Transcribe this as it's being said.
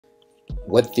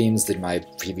what themes did my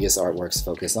previous artworks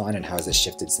focus on, and how has it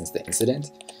shifted since the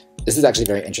incident? This is actually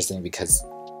very interesting because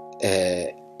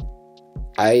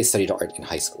I studied art in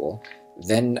high school.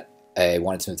 Then I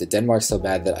wanted to move to Denmark so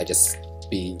bad that I just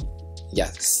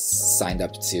signed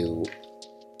up to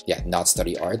not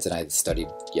study arts, and I studied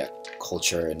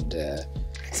culture and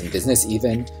some business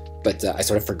even. But I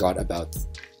sort of forgot about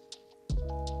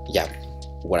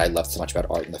what I loved so much about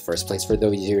art in the first place for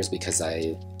those years, because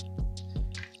I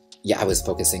was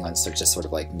focusing on just sort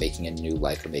of like making a new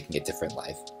life or making a different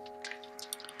life.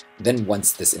 Then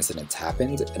once this incident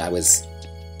happened, and I was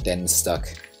then stuck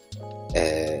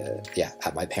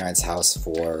at my parents' house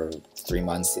for 3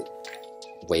 months,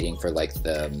 waiting for like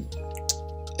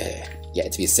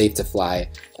it to be safe to fly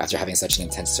after having such an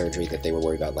intense surgery that they were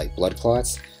worried about like blood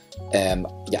clots.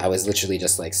 I was literally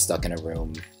just like stuck in a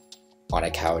room on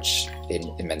a couch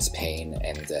in immense pain,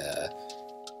 and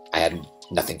I had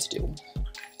nothing to do.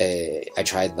 I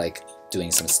tried like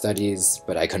doing some studies,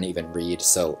 but I couldn't even read,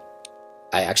 so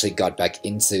I actually got back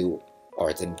into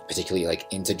art, and particularly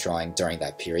like into drawing during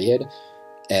that period.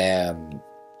 And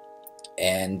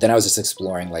then I was just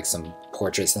exploring like some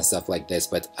portraits and stuff like this,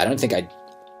 but I don't think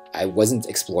I wasn't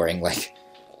exploring like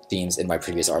themes in my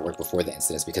previous artwork before the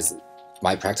incidents, because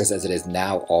my practice as it is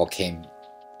now all came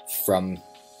from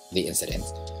the incident.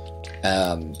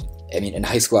 I mean, in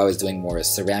high school I was doing more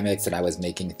ceramics, and I was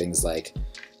making things like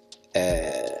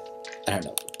I don't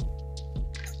know,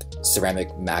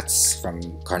 ceramic mats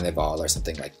from Carnival or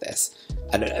something like this.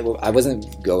 I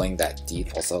wasn't going that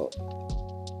deep. Also,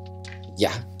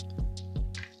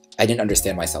 I didn't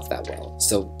understand myself that well.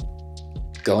 So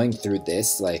going through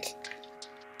this, like,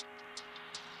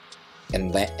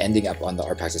 and ending up on the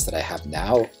art practice that I have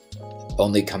now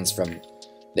only comes from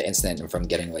the incident and from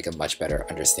getting like a much better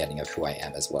understanding of who I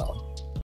am as well.